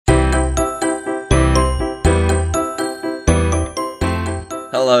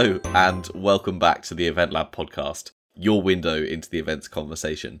Hello, and welcome back to the Event Lab podcast, your window into the events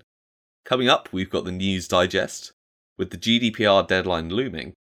conversation. Coming up, we've got the News Digest. With the GDPR deadline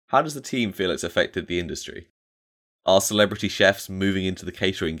looming, how does the team feel it's affected the industry? Are celebrity chefs moving into the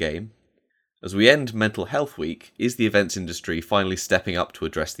catering game? As we end Mental Health Week, is the events industry finally stepping up to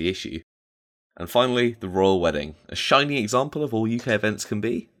address the issue? And finally, the Royal Wedding, a shining example of all UK events can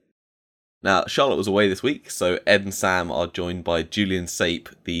be? Now, Charlotte was away this week, so Ed and Sam are joined by Julian Sape,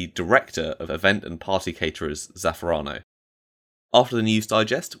 the director of event and party caterers Zafferano. After the News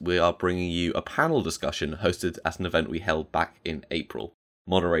Digest, we are bringing you a panel discussion hosted at an event we held back in April,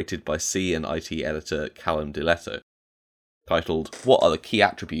 moderated by C and IT editor Callum Diletto, titled What are the key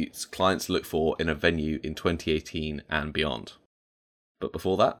attributes clients look for in a venue in 2018 and beyond? But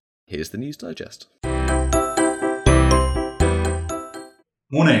before that, here's the News Digest.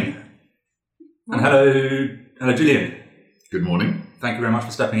 Morning. And hello, Julian. Good morning. Thank you very much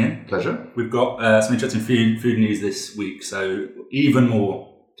for stepping in. Pleasure. We've got some interesting food news this week, so even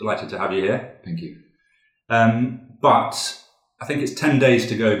more delighted to have you here. Thank you. But I think it's 10 days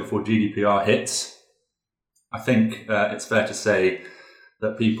to go before GDPR hits. I think it's fair to say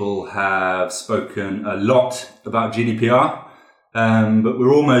that people have spoken a lot about GDPR, but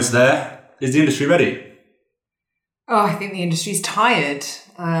we're almost there. Is the industry ready? Oh, I think the industry's tired.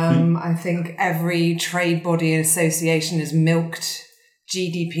 I think every trade body and association has milked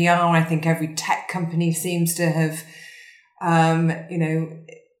GDPR. I think every tech company seems to have,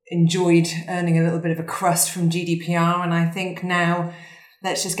 enjoyed earning a little bit of a crust from GDPR. And I think now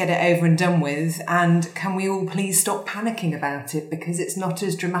let's just get it over and done with. And can we all please stop panicking about it, because it's not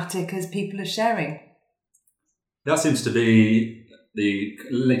as dramatic as people are sharing. That seems to be the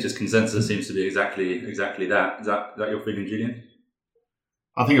latest consensus. Seems to be exactly that. Is that your feeling, Julian?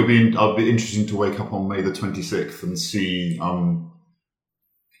 I think it'll be interesting to wake up on May the 26th and see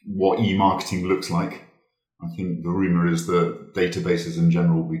what e-marketing looks like. I think the rumour is that databases in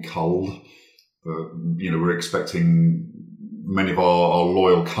general will be culled. But, we're expecting many of our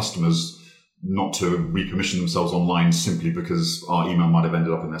loyal customers not to recommission themselves online simply because our email might have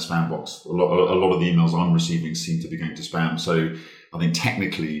ended up in their spam box. A lot of the emails I'm receiving seem to be going to spam. So I think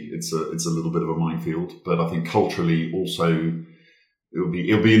technically it's a little bit of a minefield, but I think culturally also it'll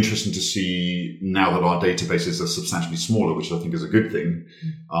be interesting to see, now that our databases are substantially smaller, which I think is a good thing,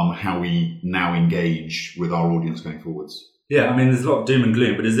 how we now engage with our audience going forwards. Yeah, I mean, there's a lot of doom and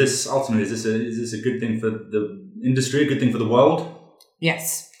gloom, but is this a good thing for the industry, a good thing for the world?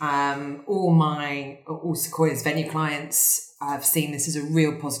 Yes. All Sequoia's venue clients have seen this as a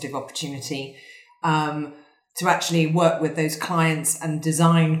real positive opportunity to actually work with those clients and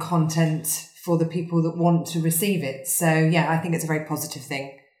design content for the people that want to receive it. So, yeah, I think it's a very positive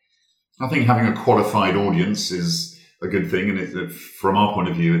thing. I think having a qualified audience is a good thing. And from our point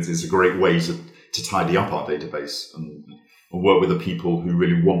of view, it's a great way to tidy up our database and work with the people who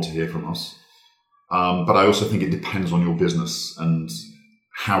really want to hear from us. But I also think it depends on your business and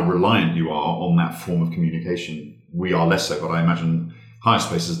how reliant you are on that form of communication. We are less so, but I imagine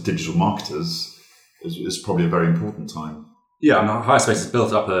HireSpace as digital marketers is probably a very important time. Yeah, I mean, HireSpace has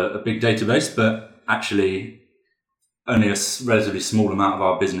built up a big database, but actually only a relatively small amount of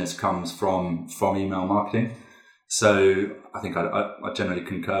our business comes from email marketing. So I think I generally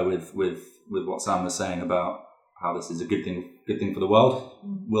concur with what Sam was saying about how this is a good thing for the world.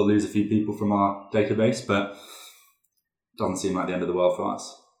 We'll lose a few people from our database, but it doesn't seem like the end of the world for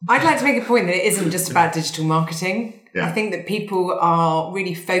us. I'd like to make a point that it isn't just about digital marketing. Yeah. I think that people are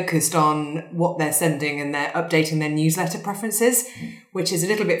really focused on what they're sending and they're updating their newsletter preferences, which is a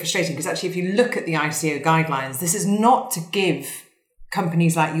little bit frustrating, because actually if you look at the ICO guidelines, this is not to give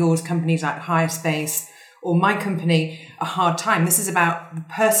companies like yours, companies like HireSpace or my company a hard time. This is about the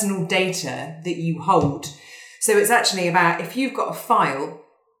personal data that you hold. So it's actually about, if you've got a file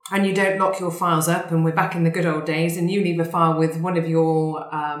and you don't lock your files up, and we're back in the good old days, and you leave a file with one of your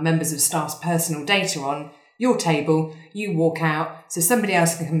members of staff's personal data on your table, you walk out, so somebody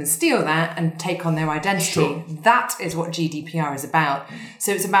else can come and steal that and take on their identity. Sure. That is what GDPR is about.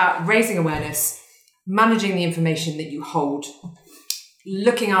 So it's about raising awareness, managing the information that you hold,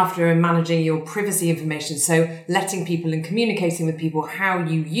 looking after and managing your privacy information, so letting people and communicating with people how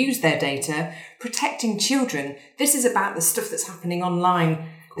you use their data, protecting children. This is about the stuff that's happening online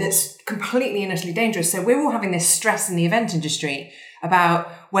that's completely and utterly dangerous. So we're all having this stress in the event industry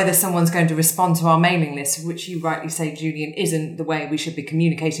about whether someone's going to respond to our mailing list, which you rightly say, Julian, isn't the way we should be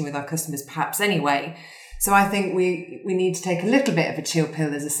communicating with our customers perhaps anyway. So I think we need to take a little bit of a chill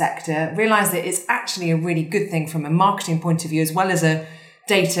pill as a sector, realise that it's actually a really good thing from a marketing point of view, as well as a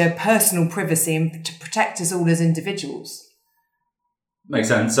data, personal privacy, and to protect us all as individuals. Makes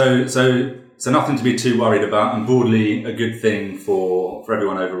sense. So nothing to be too worried about, and broadly a good thing for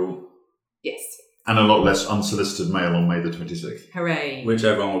everyone overall. Yes. And a lot less unsolicited mail on May the 26th. Hooray. Which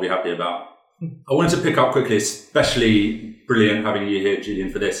everyone will be happy about. I wanted to pick up quickly, especially brilliant having you here, Julian,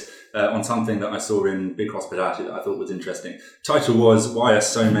 for this, on something that I saw in Big Hospitality that I thought was interesting. Title was, why are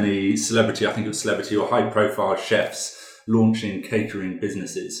so many celebrity or high-profile chefs launching catering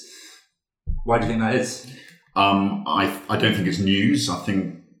businesses? Why do you think that is? I don't think it's news. I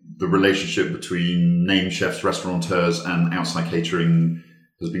think the relationship between name chefs, restaurateurs, and outside catering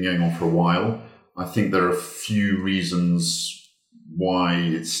has been going on for a while. I think there are a few reasons why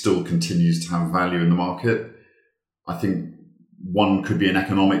it still continues to have value in the market. I think one could be an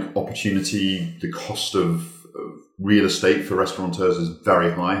economic opportunity. The cost of real estate for restaurateurs is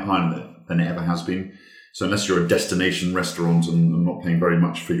very higher than it ever has been. So unless you're a destination restaurant and not paying very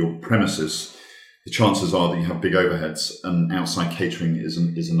much for your premises, the chances are that you have big overheads, and outside catering is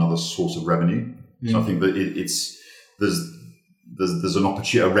another source of revenue. So I think that there's a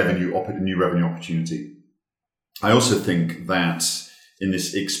new revenue opportunity. I also think that in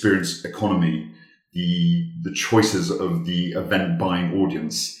this experience economy, the choices of the event buying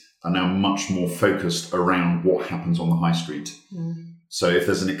audience are now much more focused around what happens on the high street. So if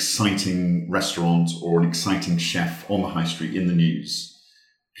there's an exciting restaurant or an exciting chef on the high street in the news,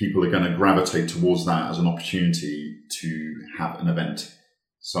 people are going to gravitate towards that as an opportunity to have an event.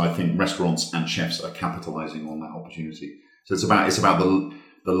 So I think restaurants and chefs are capitalizing on that opportunity. So it's about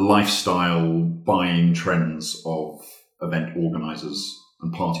the lifestyle buying trends of event organizers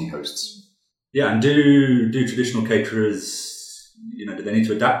and party hosts. Yeah, and do traditional caterers, do they need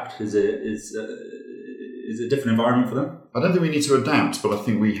to adapt? Is it a different environment for them? I don't think we need to adapt, but I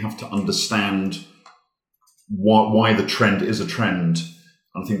think we have to understand why the trend is a trend.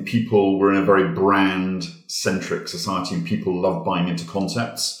 I think we're in a very brand-centric society, and people love buying into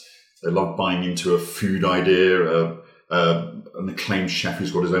concepts. They love buying into a food idea, an acclaimed chef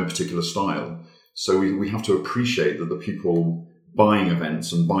who's got his own particular style. So we have to appreciate that the people buying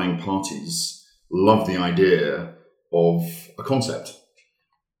events and buying parties love the idea of a concept.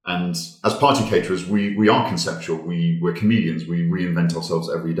 And as party caterers, we are conceptual. We're comedians. We reinvent ourselves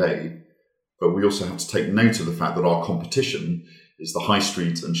every day. But we also have to take note of the fact that our competition is the high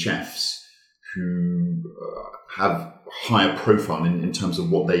street and chefs who have higher profile in terms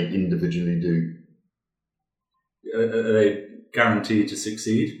of what they individually do. Are they guaranteed to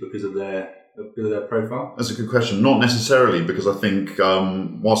succeed because of their profile? That's a good question. Not necessarily, because I think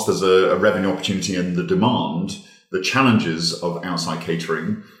whilst there's a revenue opportunity in the demand, the challenges of outside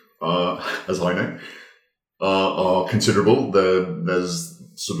catering, as I know, are considerable. There's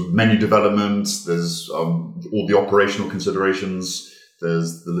sort of menu development, there's all the operational considerations,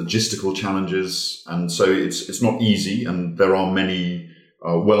 there's the logistical challenges, and so it's not easy. And there are many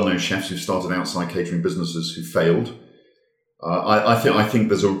well-known chefs who started outside catering businesses who failed. I think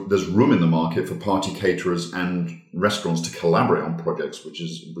there's room in the market for party caterers and restaurants to collaborate on projects, which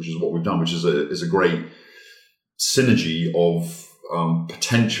is what we've done, which is a great synergy of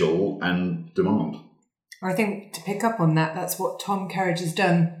potential and demand. I think to pick up on that, that's what Tom Kerridge has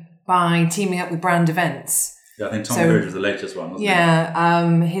done by teaming up with Brand Events. Yeah, I think Tom Kerridge was the latest one, wasn't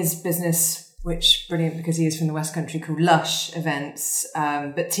he? His business, which brilliant because he is from the West Country, called Lush Events,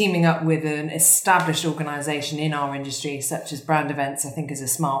 but teaming up with an established organisation in our industry, such as Brand Events, I think is a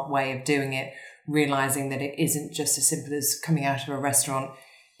smart way of doing it, realising that it isn't just as simple as coming out of a restaurant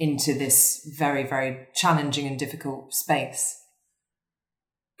into this very, very challenging and difficult space.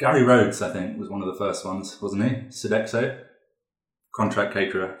 Gary Rhodes, I think, was one of the first ones, wasn't he? Sodexo, contract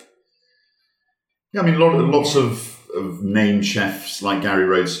caterer. Yeah, I mean, lots of named chefs like Gary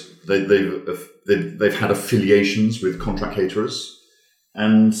Rhodes, they've had affiliations with contract caterers,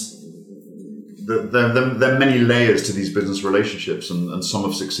 and there are many layers to these business relationships, and some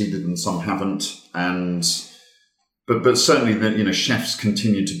have succeeded and some haven't. But certainly, chefs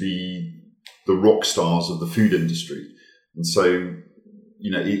continue to be the rock stars of the food industry, and so.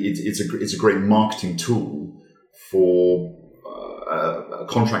 It's a great marketing tool for a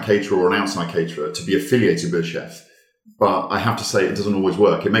contract caterer or an outside caterer to be affiliated with a chef. But I have to say, it doesn't always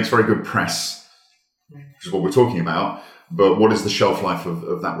work. It makes very good press, which is what we're talking about. But what is the shelf life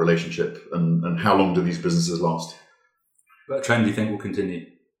of that relationship, and how long do these businesses last? That trend, do you think, will continue?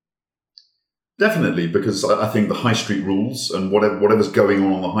 Definitely, because I think the high street rules and whatever's going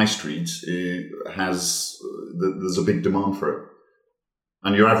on the high street there's a big demand for it.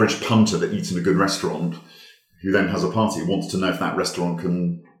 And your average punter that eats in a good restaurant, who then has a party, wants to know if that restaurant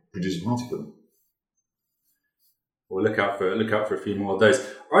can produce a party for them. We'll look out for a few more of those.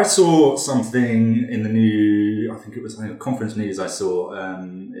 I saw something in the new, I think it was conference news I saw.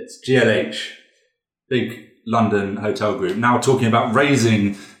 It's GLH, big London hotel group, now talking about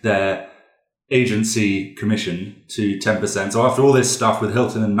raising their agency commission to 10%. So after all this stuff with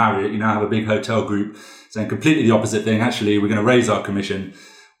Hilton and Marriott, you now have a big hotel group saying completely the opposite thing. Actually, we're going to raise our commission.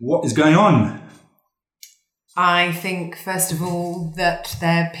 What is going on? I think, first of all, that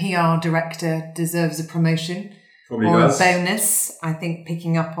their PR director deserves a promotion. Probably or does. A bonus. I think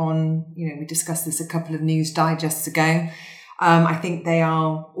picking up on, we discussed this a couple of news digests ago. I think they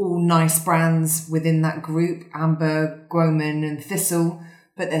are all nice brands within that group, Amber, Groman and Thistle,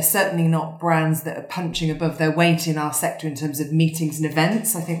 but they're certainly not brands that are punching above their weight in our sector in terms of meetings and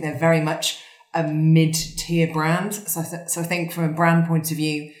events. I think they're very much a mid-tier brand. So I think from a brand point of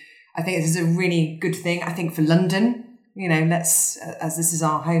view, I think this is a really good thing. I think for London, as this is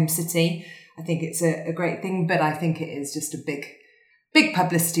our home city, I think it's a great thing, but I think it is just a big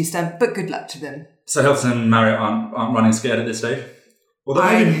publicity stunt, but good luck to them. So Hilton and Marriott aren't running scared at this stage?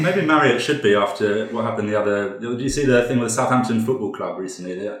 Although maybe Marriott should be after what happened did you see the thing with the Southampton Football Club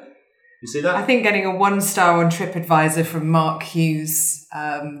recently? You see that? I think getting a 1-star on TripAdvisor from Mark Hughes,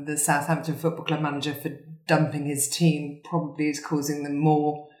 the Southampton Football Club manager, for dumping his team probably is causing them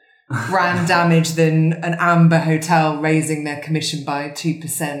more brand damage than an Amber hotel raising their commission by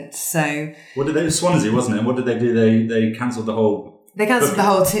 2%. So what did they do? Swansea, wasn't it? What did they do? They cancelled the whole. They cancelled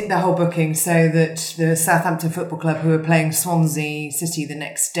the whole booking, so that the Southampton Football Club, who were playing Swansea City the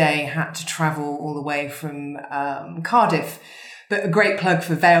next day, had to travel all the way from Cardiff. But a great plug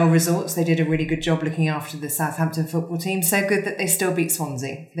for Vale Resorts. They did a really good job looking after the Southampton football team. So good that they still beat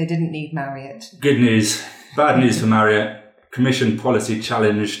Swansea. They didn't need Marriott. Good news. Bad news for Marriott. Commission policy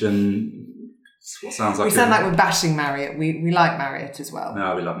challenged, and what sounds like... We sound like we're bashing Marriott. We like Marriott as well.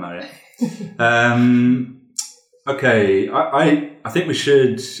 No, we love Marriott. Okay, I think we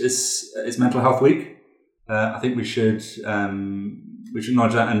should... It's Mental Health Week. I think we should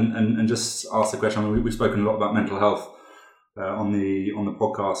acknowledge that and just ask the question. I mean, we've spoken a lot about mental health on the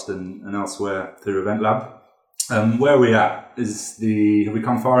podcast and elsewhere through Event Lab. Where are we at? Have we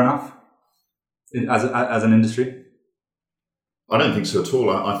come far enough as an industry? I don't think so at all.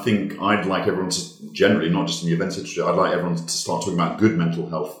 I think I'd like everyone to, generally, not just in the events industry, I'd like everyone to start talking about good mental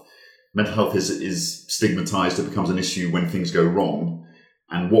health. Mental health is stigmatized. It becomes an issue when things go wrong.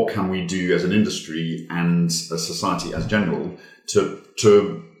 And what can we do as an industry and a society as general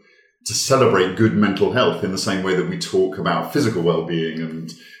to celebrate good mental health in the same way that we talk about physical well-being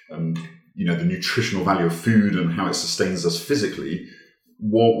and the nutritional value of food and how it sustains us physically?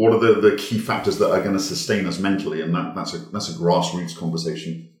 What are the key factors that are going to sustain us mentally? And that's a grassroots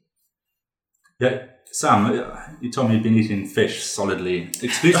conversation. Yeah, Sam, you told me you've been eating fish solidly,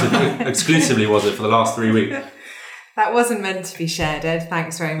 exclusively was it, for the last 3 weeks? That wasn't meant to be shared, Ed.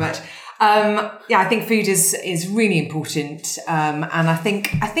 Thanks very much. I think food is really important, and I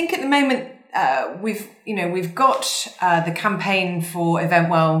think at the moment we've got the campaign for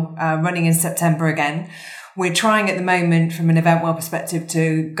EventWell running in September again. We're trying at the moment from an EventWell perspective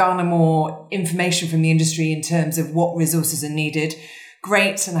to garner more information from the industry in terms of what resources are needed.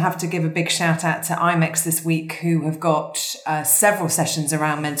 Great, and I have to give a big shout out to IMEX this week, who have got several sessions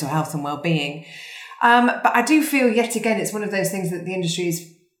around mental health and well-being. But I do feel yet again it's one of those things that the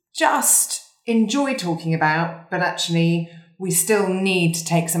industry's just enjoy talking about, but actually we still need to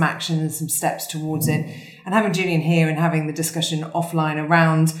take some action and some steps towards it. And having Julian here and having the discussion offline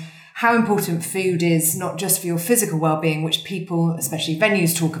around how important food is, not just for your physical well-being, which people, especially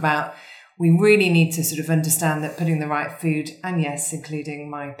venues, talk about. We really need to sort of understand that putting the right food, and yes, including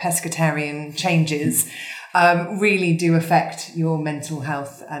my pescatarian changes, really do affect your mental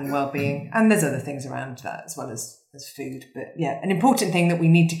health and well-being. And there's other things around that as well as food. But yeah, an important thing that we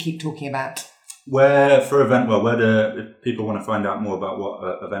need to keep talking about. Where, for EventWell, if people want to find out more about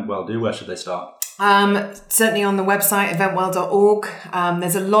what EventWell do, where should they start? Certainly on the website, eventwell.org.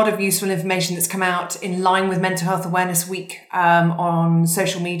 There's a lot of useful information that's come out in line with Mental Health Awareness Week on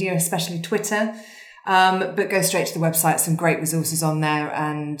social media, especially Twitter. But go straight to the website, some great resources on there,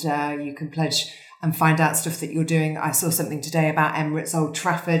 and you can pledge and find out stuff that you're doing. I saw something today about Emirates Old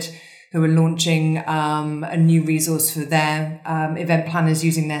Trafford, who are launching a new resource for their event planners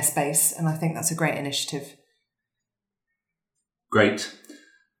using their space, and I think that's a great initiative. Great.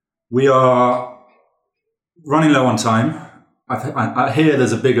 We are running low on time. I hear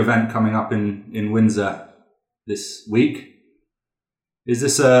there's a big event coming up in Windsor this week. Is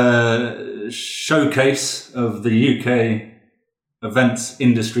this a showcase of the UK events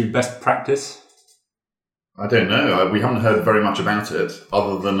industry best practice? I don't know. We haven't heard very much about it,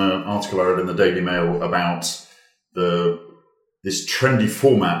 other than an article I read in the Daily Mail about this trendy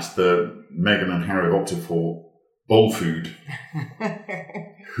format that Meghan and Harry opted for, bowl food.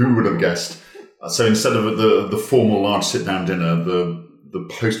 Who would have guessed? So instead of the formal large sit-down dinner, the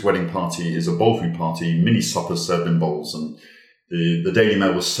post-wedding party is a bowl food party, mini suppers served in bowls, and the Daily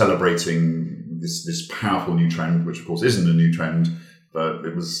Mail was celebrating this powerful new trend, which of course isn't a new trend, but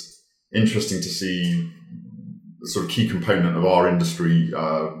it was interesting to see the sort of key component of our industry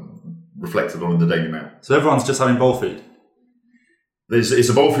reflected on in the Daily Mail. So everyone's just having bowl food? It's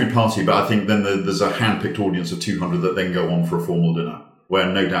a bowl food party, but I think then there's a hand-picked audience of 200 that then go on for a formal dinner, where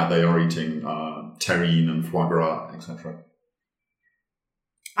no doubt they are eating terrine and foie gras, etc.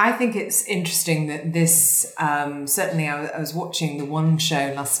 I think it's interesting that this, certainly I was watching the One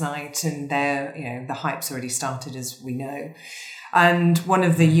show last night, and the hype's already started, as we know. And one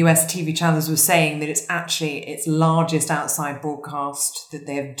of the US TV channels was saying that it's actually its largest outside broadcast that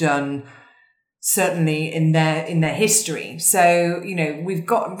they have done, certainly in their history. So, we've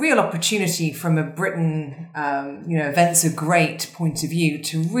got a real opportunity from a Britain, events are great point of view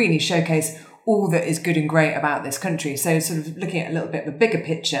to really showcase all that is good and great about this country. So sort of looking at a little bit of a bigger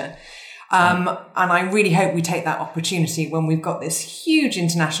picture. And I really hope we take that opportunity when we've got this huge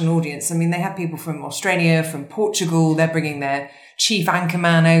international audience. I mean, they have people from Australia, from Portugal, they're bringing their chief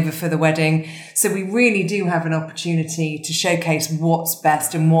anchorman over for the wedding. So we really do have an opportunity to showcase what's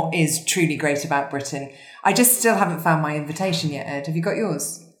best and what is truly great about Britain. I just still haven't found my invitation yet, Ed. Have you got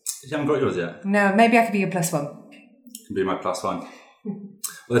yours? You haven't got yours yet? No, maybe I could be your +1. You can be my +1.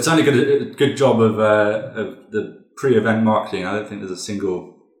 Well, it's only a good job of the pre-event marketing. I don't think there's a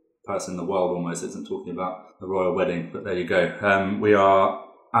single person in the world almost isn't talking about the royal wedding, but there you go. We are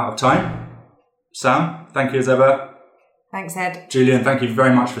out of time. Sam, thank you as ever. Thanks, Ed. Julian, thank you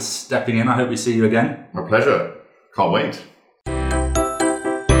very much for stepping in. I hope we see you again. My pleasure. Can't wait.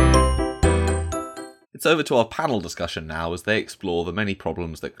 It's over to our panel discussion now as they explore the many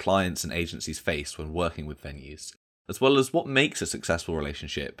problems that clients and agencies face when working with venues, as well as what makes a successful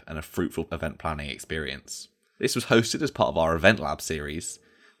relationship and a fruitful event planning experience. This was hosted as part of our Event Lab series.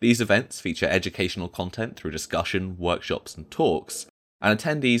 These events feature educational content through discussion, workshops and talks, and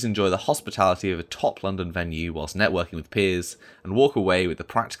attendees enjoy the hospitality of a top London venue whilst networking with peers and walk away with the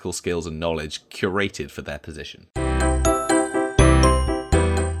practical skills and knowledge curated for their position.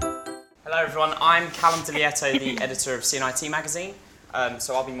 Hello everyone, I'm Callum Dilietto, the editor of CNIT magazine,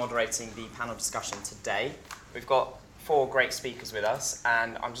 so I'll be moderating the panel discussion today. We've got 4 great speakers with us,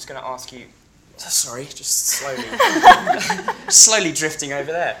 and I'm just going to ask you, sorry, just slowly drifting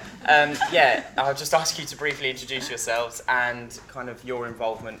over there. I'll just ask you to briefly introduce yourselves and kind of your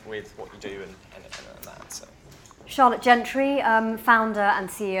involvement with what you do and that. So. Charlotte Gentry, founder and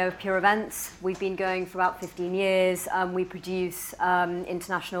CEO of Pure Events. We've been going for about 15 years. We produce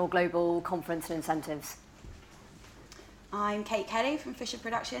international global conference and incentives. I'm Kate Kelly from Fisher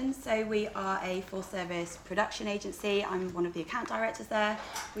Productions. So we are a full-service production agency. I'm one of the account directors there.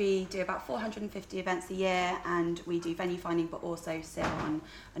 We do about 450 events a year, and we do venue finding, but also sit on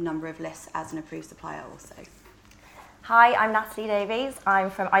a number of lists as an approved supplier also. Hi, I'm Natalie Davies. I'm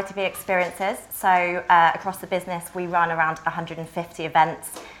from ITV Experiences. So across the business, we run around 150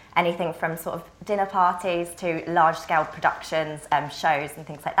 events, anything from sort of dinner parties to large-scale productions, shows and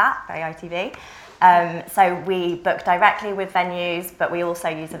things like that, very ITV. So we book directly with venues, but we also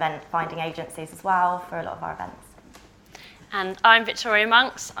use event finding agencies as well for a lot of our events. And I'm Victoria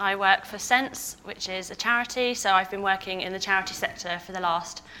Monks. I work for Sense, which is a charity. So I've been working in the charity sector for the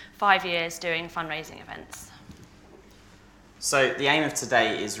last 5 years doing fundraising events. So the aim of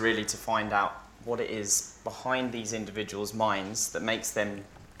today is really to find out what it is behind these individuals' minds that makes them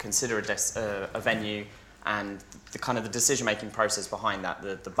consider a venue, and the kind of the decision-making process behind that,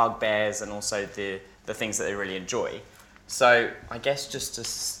 the bugbears and also the things that they really enjoy. So I guess just to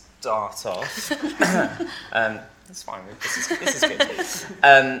start off, that's fine, this is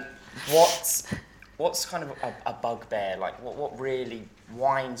good. What's kind of a bugbear? Like what really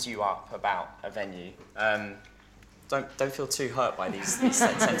winds you up about a venue? Don't feel too hurt by these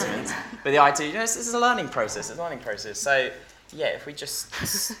sentiments. But the idea, this is a learning process. So yeah, if we just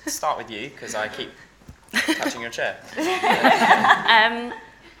start with you, because I keep touching your chair.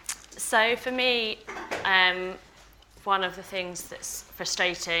 So for me, one of the things that's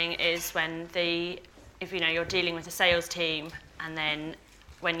frustrating is when if you're dealing with a sales team, and then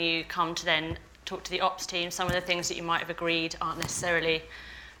when you come to then talk to the ops team, some of the things that you might have agreed aren't necessarily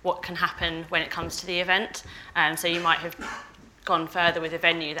what can happen when it comes to the event. So you might have gone further with a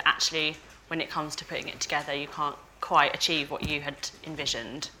venue that actually, when it comes to putting it together, you can't quite achieve what you had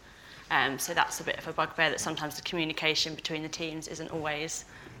envisioned. So that's a bit of a bugbear, that sometimes the communication between the teams isn't always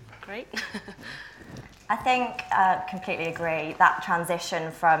great. I think completely agree. That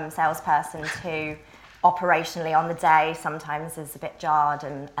transition from salesperson to operationally on the day sometimes is a bit jarred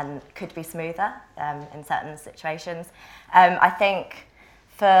and could be smoother in certain situations. I think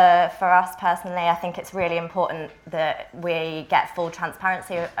for us personally, I think it's really important that we get full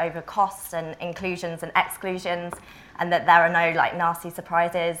transparency over costs and inclusions and exclusions, and that there are no like nasty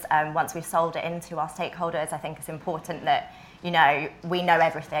surprises. Once we've sold it into our stakeholders, I think it's important that we know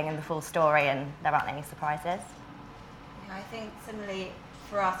everything and the full story and there aren't any surprises. Yeah, I think similarly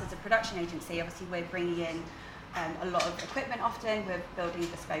for us as a production agency, obviously we're bringing in a lot of equipment often, we're building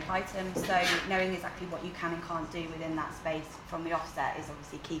bespoke items, so knowing exactly what you can and can't do within that space from the offset is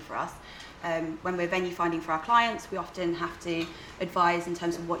obviously key for us. When we're venue finding for our clients, we often have to advise in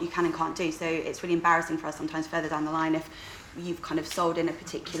terms of what you can and can't do, so it's really embarrassing for us sometimes further down the line if you've kind of sold in a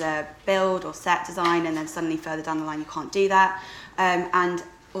particular build or set design and then suddenly further down the line you can't do that. And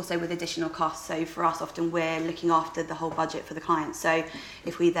also with additional costs. So for us, often we're looking after the whole budget for the client. So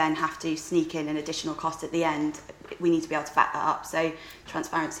if we then have to sneak in an additional cost at the end, we need to be able to back that up. So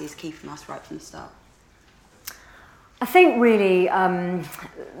transparency is key from us right from the start. I think really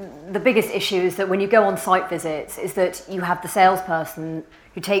the biggest issue is that when you go on site visits is that you have the salesperson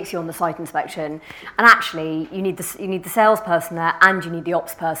who takes you on the site inspection, and actually you need the salesperson there and you need the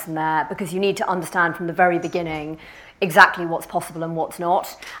ops person there, because you need to understand from the very beginning exactly what's possible and what's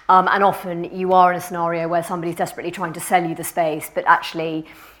not. And often you are in a scenario where somebody's desperately trying to sell you the space, but actually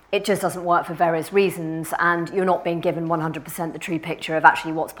it just doesn't work for various reasons, and you're not being given 100% the true picture of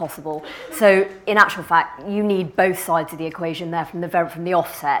actually what's possible. So in actual fact, you need both sides of the equation there from the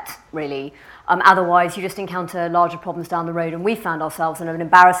offset, really. Otherwise, you just encounter larger problems down the road, and we found ourselves in an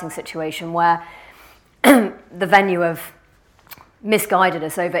embarrassing situation where the venue have misguided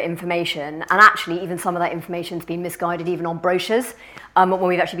us over information, and actually even some of that information's been misguided even on brochures. When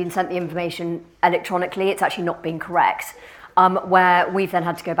we've actually been sent the information electronically, it's actually not been correct. Where we've then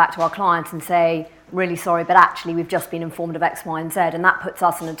had to go back to our clients and say, really sorry, but actually we've just been informed of X, Y, and Z, and that puts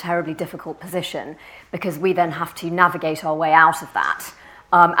us in a terribly difficult position because we then have to navigate our way out of that,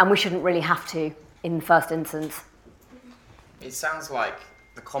 and we shouldn't really have to in the first instance. It sounds like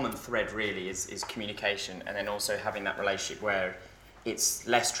the common thread really is communication, and then also having that relationship where it's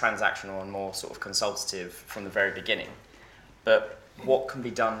less transactional and more sort of consultative from the very beginning. But what can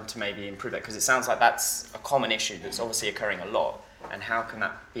be done to maybe improve that? Because it sounds like that's a common issue that's obviously occurring a lot. And how can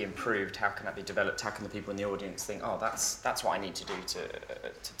that be improved? How can that be developed? How can the people in the audience think, oh, that's what I need to do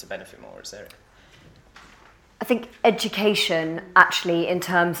to benefit more? Is there? I think education, actually, in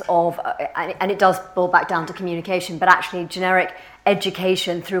terms of, and it does boil back down to communication, but actually generic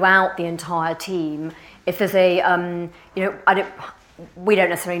education throughout the entire team. If there's a, we don't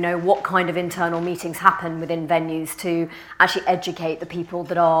necessarily know what kind of internal meetings happen within venues to actually educate the people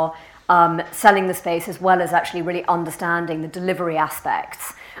that are selling the space, as well as actually really understanding the delivery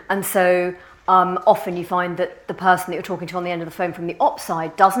aspects. And so often you find that the person that you're talking to on the end of the phone from the ops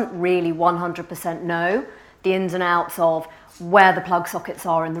side doesn't really 100% know the ins and outs of where the plug sockets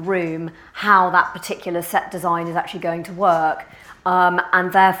are in the room, how that particular set design is actually going to work.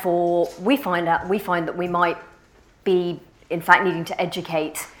 And therefore we find that we might be in fact needing to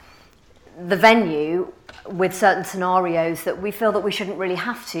educate the venue with certain scenarios that we feel that we shouldn't really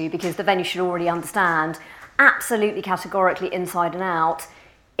have to, because the venue should already understand absolutely categorically inside and out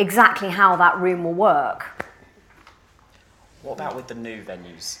exactly how that room will work. What about with the new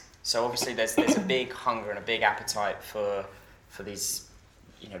venues? So obviously there's a big hunger and a big appetite for these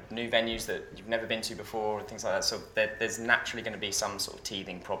new venues that you've never been to before and things like that. So there's naturally going to be some sort of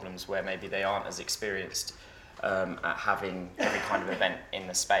teething problems where maybe they aren't as experienced at having every kind of event in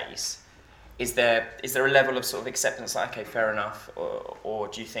the space. Is there a level of sort of acceptance, like, okay, fair enough, or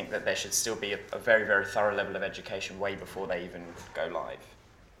do you think that there should still be a very, very thorough level of education way before they even go live?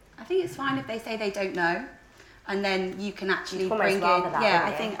 I think it's fine if they say they don't know, and then you can actually bring in. That,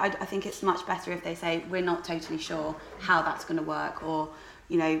 I think it's much better if they say we're not totally sure how that's going to work, or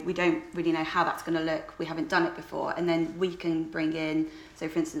we don't really know how that's going to look. We haven't done it before, and then we can bring in. So,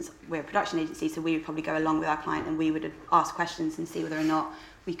 for instance, we're a production agency, so we would probably go along with our client and we would ask questions and see whether or not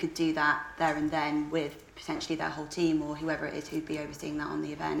we could do that there and then with potentially their whole team or whoever it is who'd be overseeing that on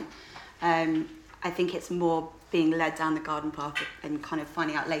the event. I think it's more being led down the garden path and kind of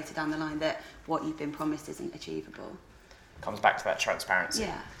finding out later down the line that what you've been promised isn't achievable. Comes back to that transparency.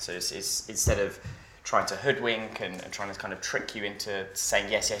 Yeah. So it's instead of trying to hoodwink and trying to kind of trick you into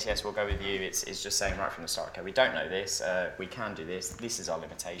saying yes, we'll go with you, it's just saying right from the start, okay, we don't know this, we can do this is our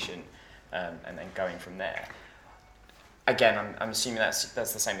limitation, and then going from there. Again, I'm assuming that's the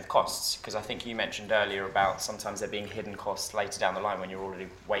same with costs, because I think you mentioned earlier about sometimes there being hidden costs later down the line when you're already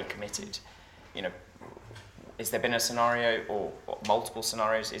way committed. Has there been a scenario or multiple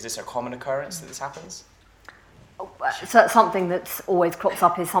scenarios? Is this a common occurrence that this happens? So something that's always crops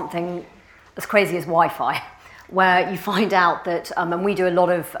up is something as crazy as Wi-Fi, where you find out that, and we do a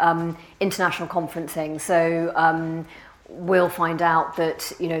lot of international conferencing, so we'll find out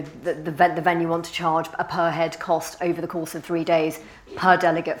that the venue want to charge a per head cost over the course of 3 days per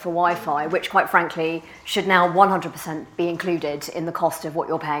delegate for Wi-Fi, which quite frankly should now 100% be included in the cost of what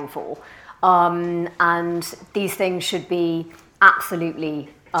you're paying for. And these things should be absolutely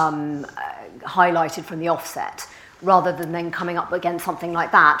highlighted from the offset, rather than then coming up against something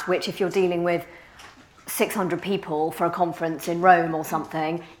like that, which if you're dealing with 600 people for a conference in Rome or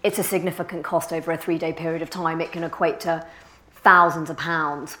something, it's a significant cost over a 3-day period of time. It can equate to thousands of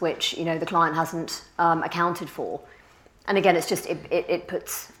pounds, which the client hasn't accounted for. And again, it's just it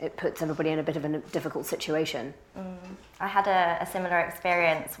puts everybody in a bit of a difficult situation. I had a similar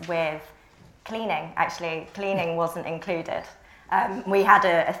experience with cleaning. Actually, cleaning wasn't included. We had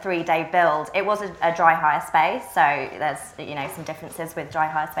a 3-day build. It was a dry hire space, so there's some differences with dry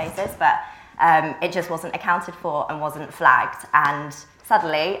hire spaces, but it just wasn't accounted for and wasn't flagged. And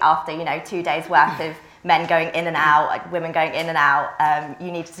suddenly, after 2 days worth of men going in and out, women going in and out,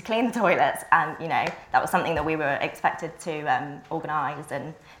 you needed to clean the toilets, and that was something that we were expected to organise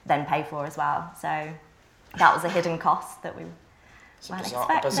and then pay for as well. So that was a hidden cost that we weren't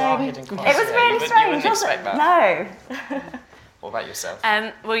expecting. A bizarre hidden cost. It was really strange. You wouldn't expect that. No. What about yourself?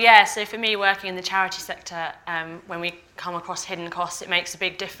 Well, yeah, so for me, working in the charity sector, when we come across hidden costs, it makes a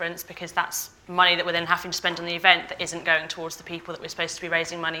big difference, because that's money that we're then having to spend on the event that isn't going towards the people that we're supposed to be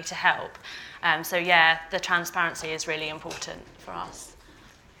raising money to help. So yeah, the transparency is really important for us.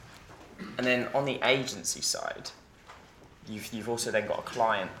 And then on the agency side, you've also then got a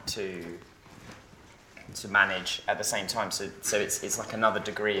client to manage at the same time. So it's like another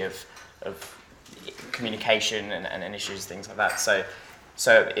degree of communication and issues, things like that. So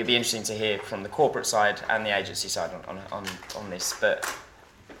it'd be interesting to hear from the corporate side and the agency side on this. But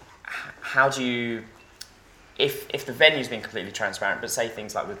how do you, if the venue's been completely transparent, but say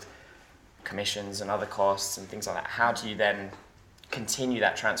things like with commissions and other costs and things like that, how do you then continue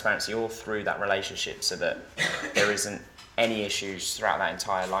that transparency all through that relationship so that there isn't any issues throughout that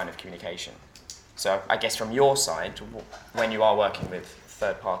entire line of communication? So I guess from your side, when you are working with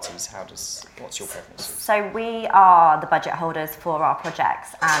third parties, what's your preference? So we are the budget holders for our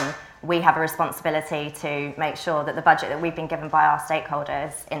projects, and we have a responsibility to make sure that the budget that we've been given by our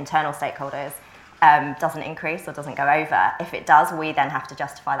stakeholders, internal stakeholders, doesn't increase or doesn't go over. If it does, we then have to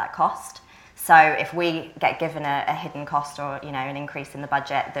justify that cost. So if we get given a hidden cost or an increase in the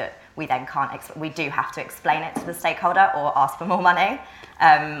budget that we then can't, we do have to explain it to the stakeholder or ask for more money,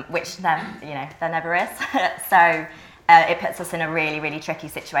 which there never is. So it puts us in a really, really tricky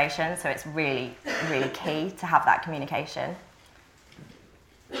situation. So it's really, really key to have that communication.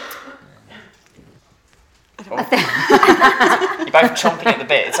 You're both chomping at the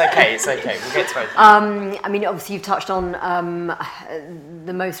bit. It's okay. We'll get to both. I mean, obviously you've touched on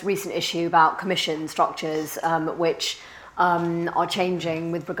the most recent issue about commission structures, which are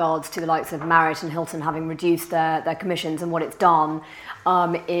changing with regards to the likes of Marriott and Hilton having reduced their commissions. And what it's done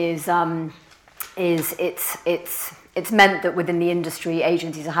is it's meant that within the industry,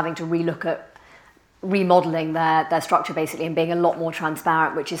 agencies are having to relook at remodeling their structure basically and being a lot more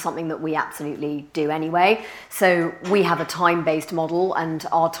transparent, which is something that we absolutely do anyway. So we have a time-based model, and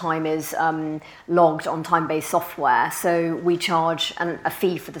our time is logged on time-based software. So we charge a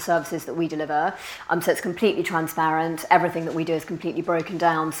fee for the services that we deliver. So it's completely transparent. Everything that we do is completely broken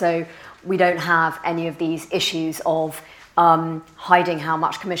down. So we don't have any of these issues of hiding how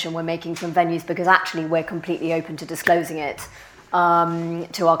much commission we're making from venues, because actually we're completely open to disclosing it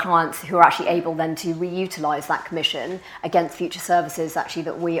to our clients, who are actually able then to reutilise that commission against future services actually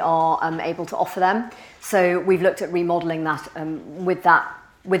that we are able to offer them. So we've looked at remodelling that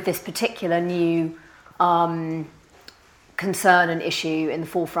with this particular new concern and issue in the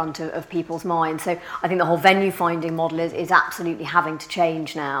forefront of people's minds. So I think the whole venue finding model is absolutely having to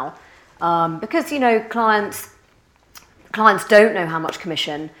change now, because clients don't know how much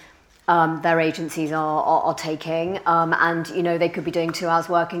commission their agencies are taking, and they could be doing 2 hours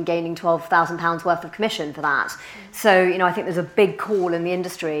work and gaining £12,000 worth of commission for that. So I think there's a big call in the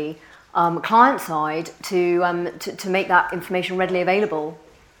industry, client side, to make that information readily available.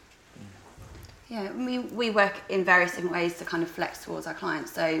 Yeah, we work in various different ways to kind of flex towards our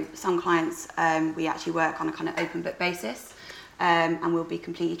clients. So some clients we actually work on a kind of open book basis. And we'll be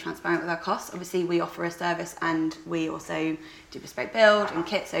completely transparent with our costs. Obviously, we offer a service, and we also do bespoke build and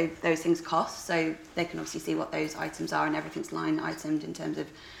kit, so those things cost. So they can obviously see what those items are, and everything's line itemed in terms of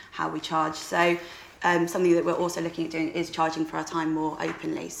how we charge. So something that we're also looking at doing is charging for our time more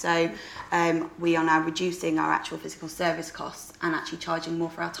openly. So we are now reducing our actual physical service costs and actually charging more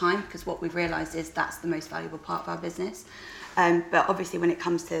for our time, because what we've realised is that's the most valuable part of our business. But obviously when it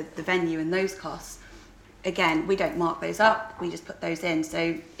comes to the venue and those costs, again, we don't mark those up, we just put those in.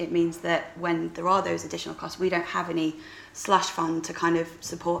 So it means that when there are those additional costs, we don't have any slush fund to kind of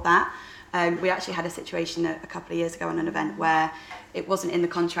support that. We actually had a situation a couple of years ago on an event where it wasn't in the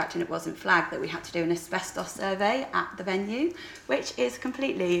contract and it wasn't flagged that we had to do an asbestos survey at the venue, which is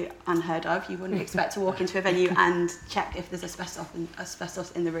completely unheard of. You wouldn't expect to walk into a venue and check if there's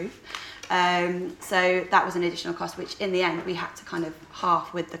asbestos in the roof. So that was an additional cost, which in the end we had to kind of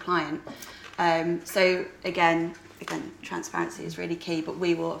half with the client. So again, transparency is really key, but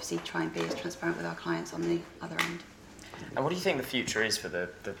we will obviously try and be as transparent with our clients on the other end. And what do you think the future is for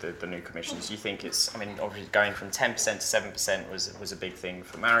the new commissions? Do you think it's, I mean, obviously going from 10% to 7% was a big thing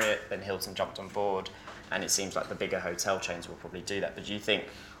for Marriott, then Hilton jumped on board, and it seems like the bigger hotel chains will probably do that. But do you think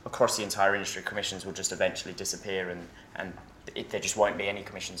across the entire industry, commissions will just eventually disappear and there just won't be any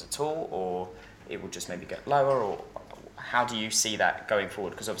commissions at all, or it will just maybe get lower, or how do you see that going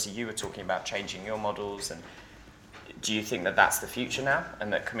forward? Because obviously you were talking about changing your models, and do you think that that's the future now,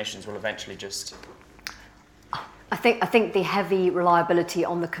 and that commissions will eventually just... I think the heavy reliability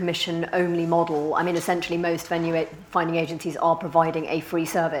on the commission-only model, I mean, essentially most venue finding agencies are providing a free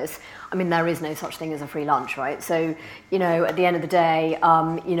service. I mean, there is no such thing as a free lunch, right? So, you know, at the end of the day,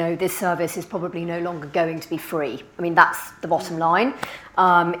 you know, this service is probably no longer going to be free. I mean, that's the bottom line.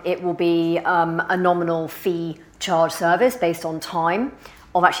 It will be a nominal fee charge service based on time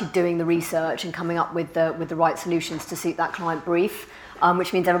of actually doing the research and coming up with the right solutions to suit that client brief.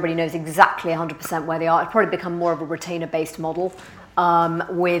 Which means everybody knows exactly 100% where they are. It's probably become more of a retainer-based model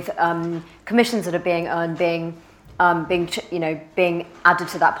with commissions that are being earned being added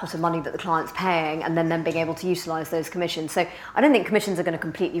to that pot of money that the client's paying, and then being able to utilise those commissions. So I don't think commissions are going to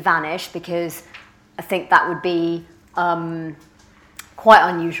completely vanish, because I think that would be quite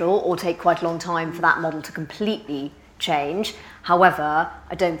unusual or take quite a long time for that model to completely change. However,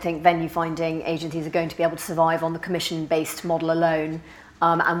 I don't think venue finding agencies are going to be able to survive on the commission-based model alone,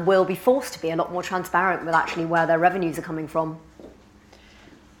 and will be forced to be a lot more transparent with actually where their revenues are coming from.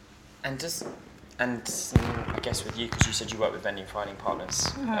 And I guess with you, because you said you work with venue finding partners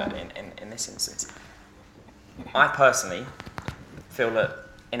in this instance, I personally feel that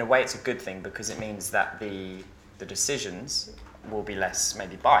in a way it's a good thing, because it means that the decisions will be less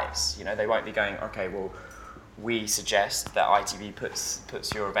maybe biased. You know, they won't be going, okay, well, we suggest that ITV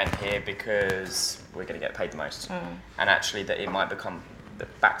puts your event here because we're going to get paid the most. And actually that it might become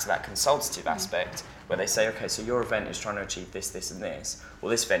back to that consultative aspect where they say, okay, so your event is trying to achieve this, this and this.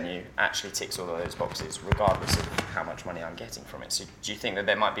 Well, this venue actually ticks all of those boxes regardless of how much money I'm getting from it. So do you think that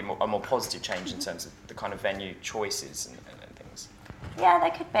there might be a more positive change in terms of the kind of venue choices and things? Yeah,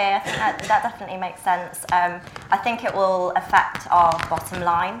 there could be. I think that definitely makes sense. I think it will affect our bottom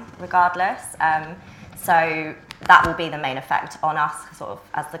line regardless. So that will be the main effect on us, sort of,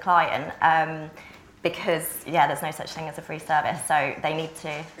 as the client, because, yeah, there's no such thing as a free service, so they need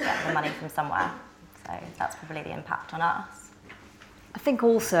to get the money from somewhere. So that's probably the impact on us. I think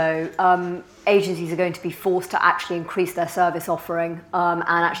also agencies are going to be forced to actually increase their service offering and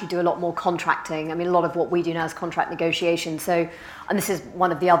actually do a lot more contracting. I mean, a lot of what we do now is contract negotiation. So, and this is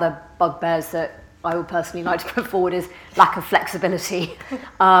one of the other bugbears that I would personally like to put forward, is lack of flexibility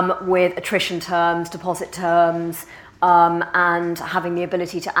with attrition terms, deposit terms, and having the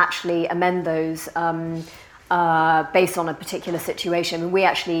ability to actually amend those based on a particular situation. I mean, we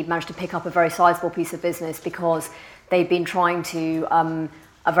actually managed to pick up a very sizable piece of business because they've been trying to,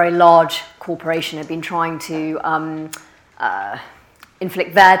 a very large corporation had been trying to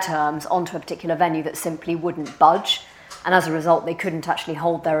inflict their terms onto a particular venue that simply wouldn't budge. And as a result, they couldn't actually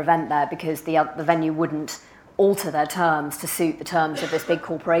hold their event there because the venue wouldn't alter their terms to suit the terms of this big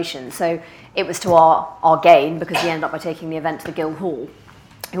corporation. So it was to our gain, because we ended up by taking the event to the Guildhall,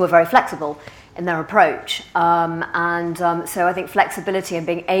 who were very flexible in their approach. So I think flexibility and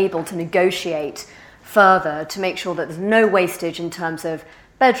being able to negotiate further to make sure that there's no wastage in terms of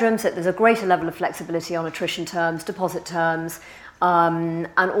bedrooms, that there's a greater level of flexibility on attrition terms, deposit terms, and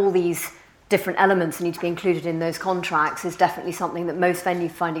all these different elements that need to be included in those contracts is definitely something that most venue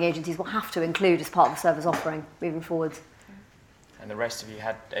finding agencies will have to include as part of the service offering moving forward. And the rest of you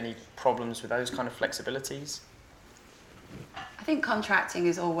had any problems with those kind of flexibilities? I think contracting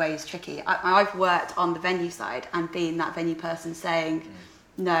is always tricky. I've worked on the venue side and been that venue person saying,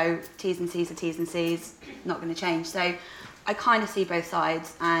 no, T's and C's are T's and C's, not going to change. So I kind of see both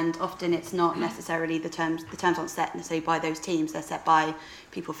sides, and often it's not necessarily the terms aren't set necessarily by those teams, they're set by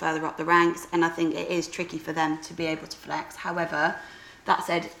people further up the ranks, and I think it is tricky for them to be able to flex. However, that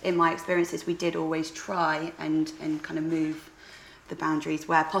said, in my experiences, we did always try and kind of move the boundaries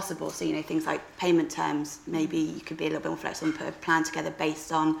where possible. So, you know, things like payment terms, maybe you could be a little bit more flexible and put a plan together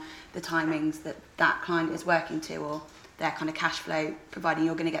based on the timings that that client is working to, or their kind of cash flow, providing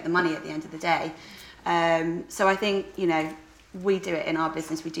you're going to get the money at the end of the day. So I think, you know, we do it in our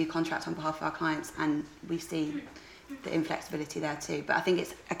business, we do contract on behalf of our clients, and we see the inflexibility there too. But I think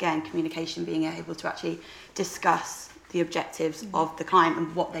it's, again, communication, being able to actually discuss the objectives of the client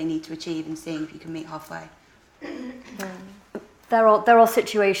and what they need to achieve, and seeing if you can meet halfway. There are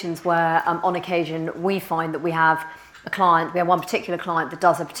situations where, on occasion, we find that we have one particular client that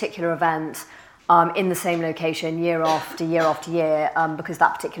does a particular event in the same location year after year after year, because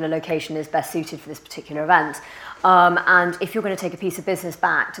that particular location is best suited for this particular event. And if you're going to take a piece of business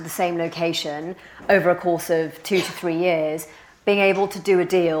back to the same location over a course of 2 to 3 years, being able to do a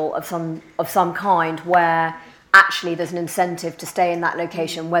deal of some kind where actually there's an incentive to stay in that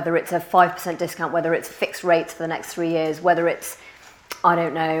location, whether it's a 5% discount, whether it's fixed rates for the next 3 years, whether it's, I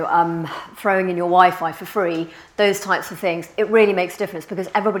don't know, throwing in your Wi-Fi for free, those types of things, it really makes a difference, because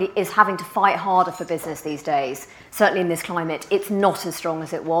everybody is having to fight harder for business these days. Certainly in this climate, it's not as strong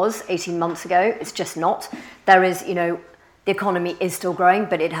as it was 18 months ago. It's just not. There is, you know, the economy is still growing,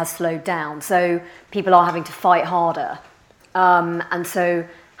 but it has slowed down. So people are having to fight harder. And so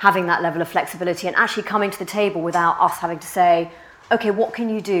having that level of flexibility and actually coming to the table without us having to say, okay, what can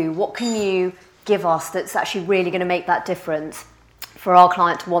you do? What can you give us that's actually really going to make that difference for our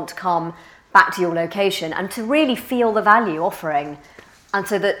client to want to come back to your location and to really feel the value offering, and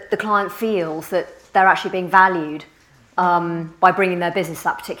so that the client feels that they're actually being valued by bringing their business to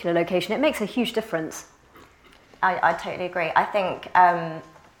that particular location. It makes a huge difference. I totally agree. I think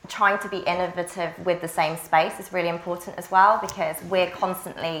trying to be innovative with the same space is really important as well, because we're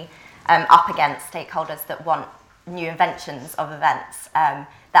constantly up against stakeholders that want new inventions of events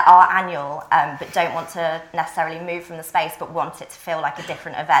that are annual, but don't want to necessarily move from the space, but want it to feel like a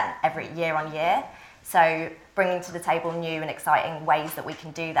different event every year on year. So bringing to the table new and exciting ways that we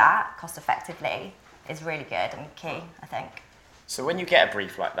can do that cost effectively is really good and key, I think. So when you get a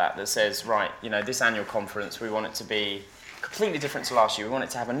brief like that says, right, you know, this annual conference, we want it to be completely different to last year, we want it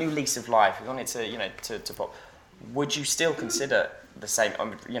to have a new lease of life, we want it to, you know, to pop, would you still consider the same,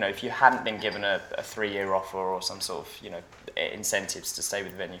 you know, if you hadn't been given a 3-year offer or some sort of, you know, incentives to stay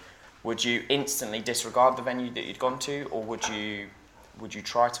with the venue, would you instantly disregard the venue that you'd gone to, or would you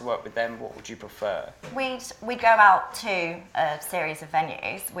try to work with them? What would you prefer? We'd go out to a series of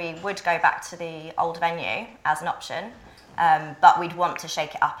venues. We would go back to the old venue as an option, but we'd want to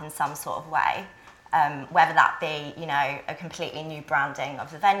shake it up in some sort of way, whether that be, you know, a completely new branding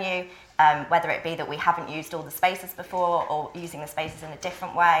of the venue, whether it be that we haven't used all the spaces before, or using the spaces in a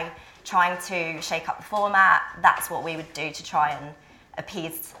different way, trying to shake up the format. That's what we would do to try and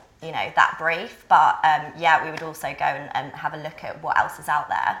appease, you know, that brief. But yeah, we would also go and have a look at what else is out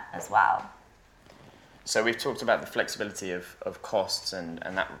there as well. So we've talked about the flexibility of costs and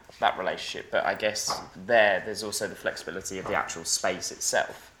that relationship, but I guess there's also the flexibility of the actual space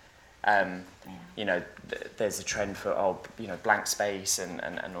itself. You know, there's a trend for, you know, blank space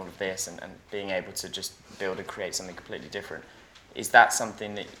and all of this, and being able to just build and create something completely different. Is that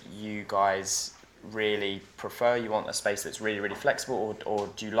something that you guys really prefer? You want a space that's really, really flexible, or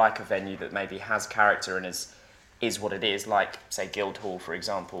do you like a venue that maybe has character and is what it is, like, say, Guildhall, for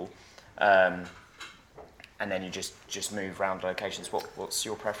example, and then you just move around locations? What's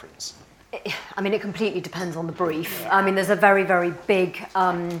your preference? I mean, it completely depends on the brief. Yeah. I mean, there's a very, very big...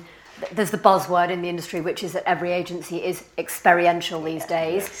 there's the buzzword in the industry, which is that every agency is experiential these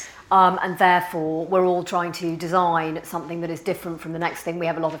days. Yes. And therefore, we're all trying to design something that is different from the next thing. We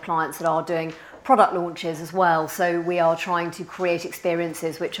have a lot of clients that are doing product launches as well. So we are trying to create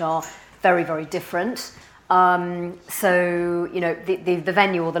experiences which are very, very different. So, you know, the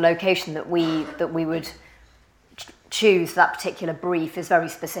venue or the location that we would choose for that particular brief is very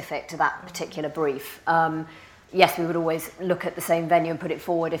specific to that particular brief. Yes, we would always look at the same venue and put it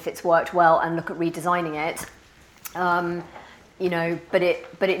forward if it's worked well, and look at redesigning it. You know, but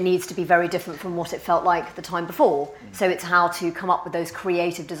it needs to be very different from what it felt like the time before. So it's how to come up with those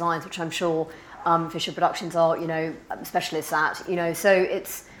creative designs, which I'm sure Fisher Productions are, you know, specialists at. You know, so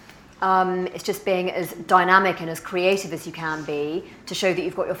it's just being as dynamic and as creative as you can be to show that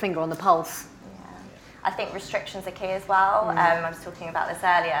you've got your finger on the pulse. Yeah. I think restrictions are key as well. I was talking about this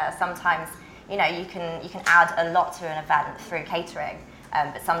earlier. Sometimes, you know, you can add a lot to an event through catering,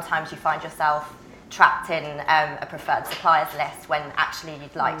 but sometimes you find yourself trapped in a preferred suppliers list when actually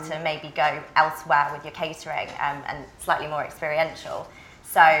you'd like to maybe go elsewhere with your catering and slightly more experiential.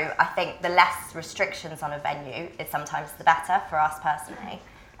 So I think the less restrictions on a venue is sometimes the better for us personally.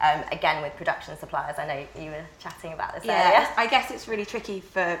 Again, with production suppliers, I know you were chatting about this earlier. I guess it's really tricky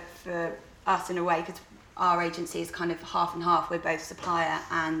for us in a way because our agency is kind of half and half. We're both supplier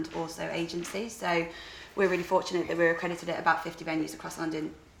and also agency. So we're really fortunate that we're accredited at about 50 venues across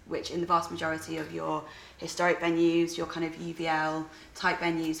London, which in the vast majority of your historic venues, your kind of UVL type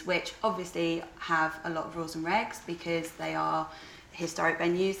venues, which obviously have a lot of rules and regs because they are historic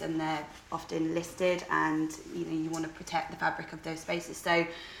venues and they're often listed, and you want to protect the fabric of those spaces. So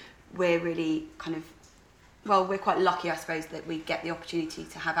we're really we're quite lucky, I suppose, that we get the opportunity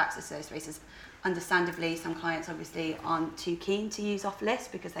to have access to those spaces. Understandably, some clients obviously aren't too keen to use off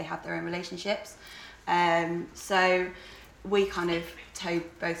list because they have their own relationships. So we kind of toe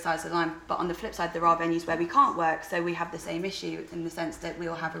both sides of the line, but on the flip side there are venues where we can't work, so we have the same issue in the sense that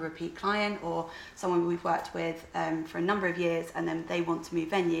we'll have a repeat client or someone we've worked with for a number of years and then they want to move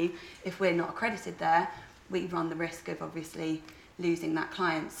venue. If we're not accredited there, we run the risk of obviously losing that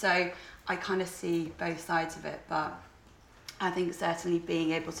client. So I kind of see both sides of it, but I think certainly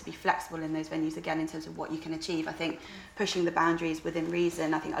being able to be flexible in those venues, again, in terms of what you can achieve. I think pushing the boundaries within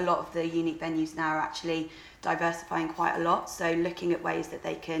reason. I think a lot of the unique venues now are actually diversifying quite a lot. So looking at ways that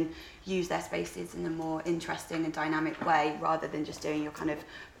they can use their spaces in a more interesting and dynamic way rather than just doing your kind of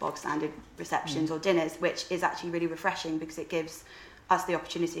bog standard receptions or dinners, which is actually really refreshing because it gives us the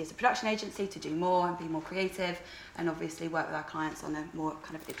opportunity as a production agency to do more and be more creative and obviously work with our clients on a more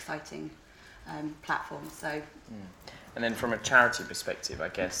kind of exciting platform. So. And then from a charity perspective, I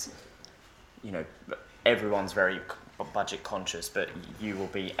guess, everyone's very budget conscious, but you will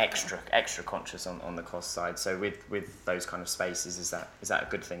be extra conscious on the cost side. So with those kind of spaces, is that a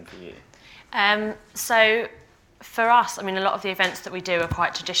good thing for you? So for us, a lot of the events that we do are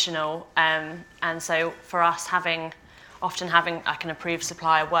quite traditional, and so for us often having like an approved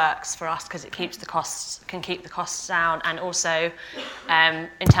supplier works for us because it can keep the costs down, and also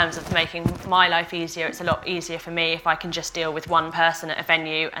in terms of making my life easier, it's a lot easier for me if I can just deal with one person at a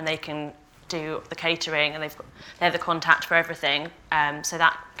venue and they can do the catering and they're the contact for everything, so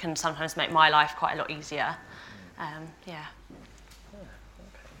that can sometimes make my life quite a lot easier.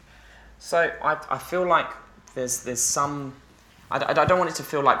 So I feel like there's some. I don't want it to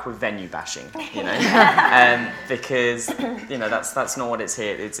feel like we're venue bashing, because that's not what it's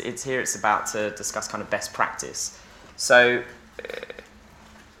here. It's here. It's about to discuss kind of best practice. So,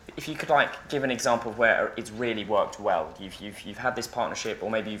 if you could give an example of where it's really worked well. You've had this partnership, or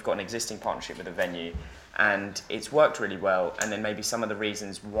maybe you've got an existing partnership with a venue, and it's worked really well. And then maybe some of the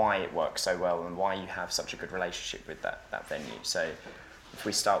reasons why it works so well and why you have such a good relationship with that venue. So, if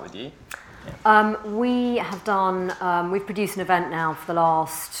we start with you. We have done, we've produced an event now for the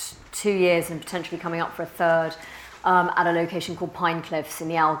last 2 years and potentially coming up for a third at a location called Pine Cliffs in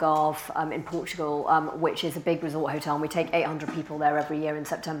the Algarve in Portugal, which is a big resort hotel, and we take 800 people there every year in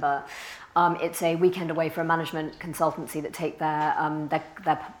September. It's a weekend away for a management consultancy that take their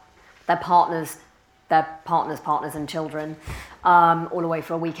partners and children all away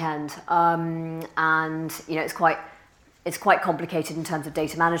for a weekend. And it's quite complicated in terms of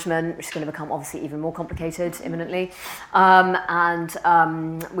data management, which is going to become obviously even more complicated imminently.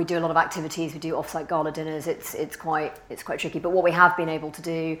 And we do a lot of activities. We do off-site gala dinners. It's quite tricky. But what we have been able to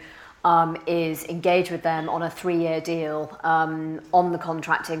do is engage with them on a 3-year deal on the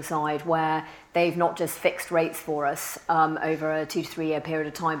contracting side, where they've not just fixed rates for us over a 2 to 3 year period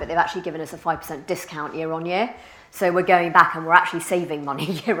of time, but they've actually given us a 5% discount year on year. So we're going back and we're actually saving money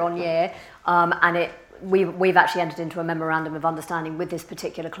year on year, and we've actually entered into a memorandum of understanding with this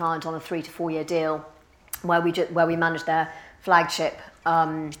particular client on a 3 to 4 year deal, where we manage their flagship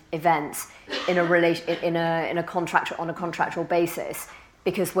events on a contractual basis,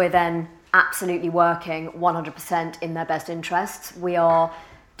 because we're then absolutely working 100% in their best interests. We are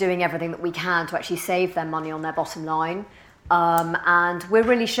doing everything that we can to actually save them money on their bottom line. And we're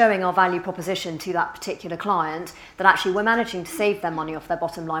really showing our value proposition to that particular client, that actually we're managing to save them money off their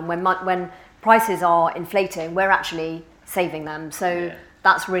bottom line. When prices are inflating, we're actually saving them. So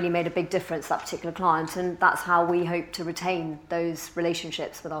that's really made a big difference to that particular client, and that's how we hope to retain those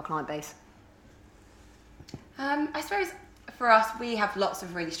relationships with our client base. I suppose for us, we have lots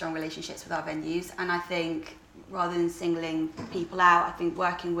of really strong relationships with our venues, and I think rather than singling people out, I think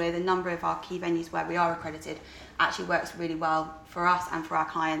working with a number of our key venues where we are accredited actually works really well for us and for our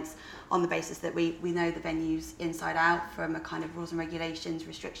clients, on the basis that we know the venues inside out from a kind of rules and regulations,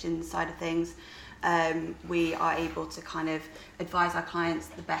 restrictions side of things. we are able to kind of advise our clients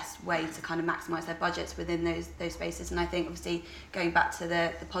the best way to kind of maximise their budgets within those spaces. And I think obviously going back to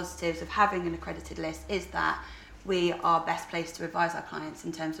the positives of having an accredited list is that we are best placed to advise our clients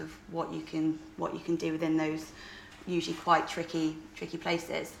in terms of what you can do within those usually quite tricky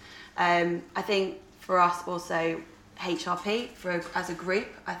places. I think for us also HRP as a group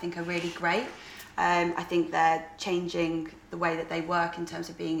I think are really great. I think they're changing the way that they work in terms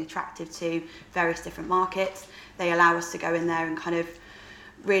of being attractive to various different markets. They allow us to go in there and kind of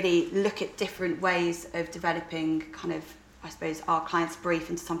really look at different ways of developing kind of, I suppose, our client's brief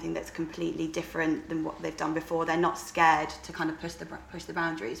into something that's completely different than what they've done before. They're not scared to kind of push the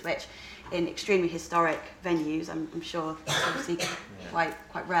boundaries, which in extremely historic venues, I'm sure that's obviously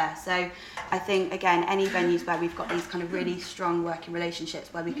quite rare. So I think, again, any venues where we've got these kind of really strong working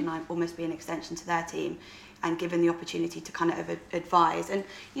relationships where we can almost be an extension to their team and given the opportunity to kind of advise. And,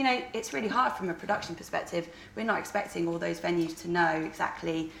 you know, it's really hard from a production perspective. We're not expecting all those venues to know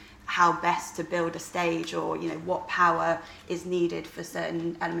exactly how best to build a stage or, you know, what power is needed for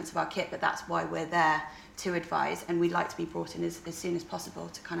certain elements of our kit, but that's why we're there to advise, and we'd like to be brought in as soon as possible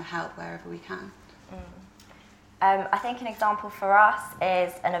to kind of help wherever we can. I think an example for us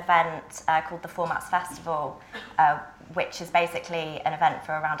is an event called the Formats Festival, which is basically an event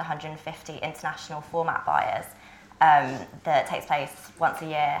for around 150 international format buyers that takes place once a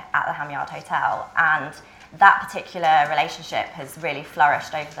year at the Ham Yard Hotel. And that particular relationship has really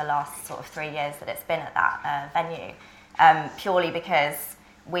flourished over the last sort of 3 years that it's been at that venue, purely because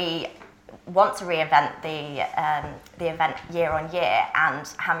we want to reinvent the event year on year, and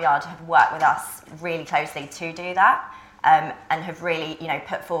Ham Yard have worked with us really closely to do that, and have really, you know,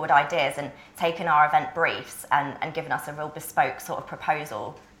 put forward ideas and taken our event briefs and given us a real bespoke sort of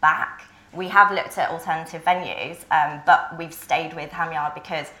proposal back. We have looked at alternative venues, but we've stayed with Ham Yard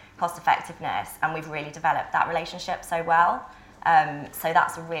because cost effectiveness, and we've really developed that relationship so well. So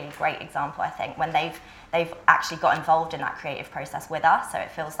that's a really great example, I think, when they've actually got involved in that creative process with us, so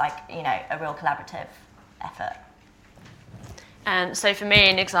it feels like, you know, a real collaborative effort. So for me,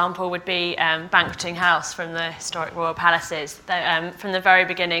 an example would be Banqueting House from the historic Royal Palaces. From the very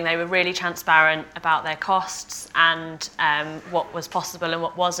beginning, they were really transparent about their costs and what was possible and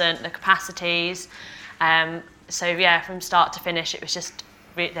what wasn't, the capacities. So yeah, from start to finish, it was just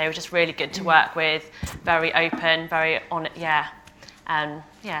they were just really good to work with, very open, very on it, yeah.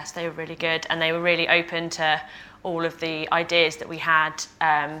 Yes, they were really good, and they were really open to all of the ideas that we had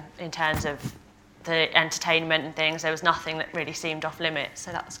in terms of the entertainment and things. There was nothing that really seemed off limits,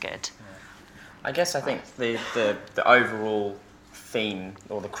 so that was good. I guess I think the overall theme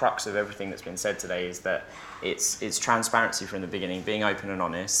or the crux of everything that's been said today is that it's transparency from the beginning, being open and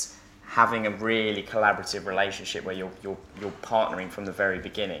honest, having a really collaborative relationship where you're partnering from the very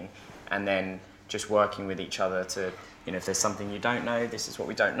beginning, and then just working with each other to, you know, if there's something you don't know, this is what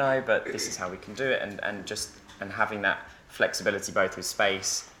we don't know, but this is how we can do it, and having that flexibility both with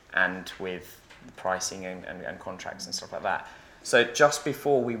space and with the pricing and contracts and stuff like that. So just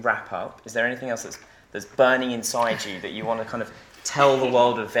before we wrap up, is there anything else that's burning inside you that you want to kind of tell the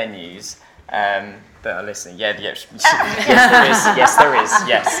world of venues that are listening? Yes, there is.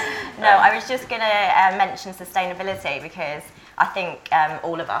 Yes. No, I was just going to mention sustainability, because I think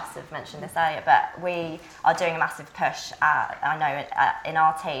all of us have mentioned this earlier, but we are doing a massive push, I know, in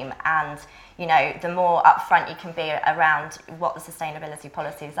our team. And, you know, the more upfront you can be around what the sustainability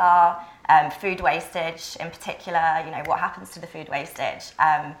policies are, food wastage in particular, you know, what happens to the food wastage,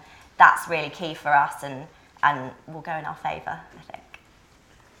 that's really key for us and will go in our favour, I think.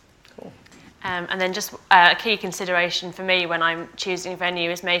 Cool. And then just a key consideration for me when I'm choosing a venue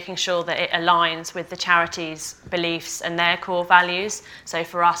is making sure that it aligns with the charity's beliefs and their core values. So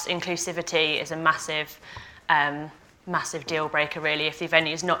for us, inclusivity is a massive deal breaker, really. If the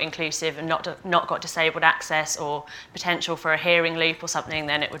venue is not inclusive and not got disabled access or potential for a hearing loop or something,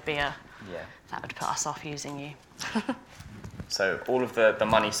 then it would be that would put us off using you. So all of the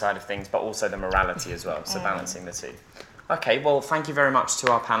money side of things, but also the morality as well, so balancing the two. Okay, well, thank you very much to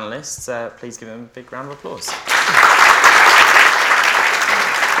our panellists. Please give them a big round of applause.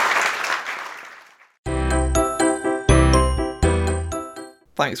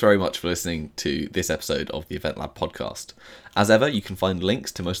 Thanks very much for listening to this episode of the Event Lab podcast. As ever, you can find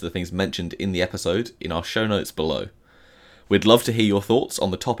links to most of the things mentioned in the episode in our show notes below. We'd love to hear your thoughts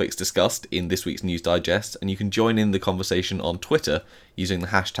on the topics discussed in this week's News Digest, and you can join in the conversation on Twitter using the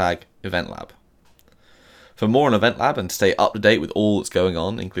hashtag EventLab. For more on Event Lab and to stay up to date with all that's going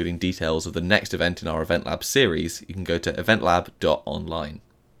on, including details of the next event in our Event Lab series, you can go to eventlab.online.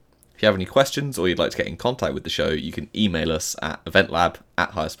 If you have any questions or you'd like to get in contact with the show, you can email us at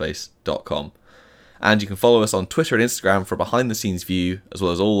eventlab@hirespace.com. And you can follow us on Twitter and Instagram for a behind-the-scenes view, as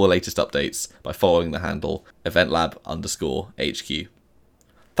well as all the latest updates by following the handle eventlab_HQ.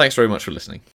 Thanks very much for listening.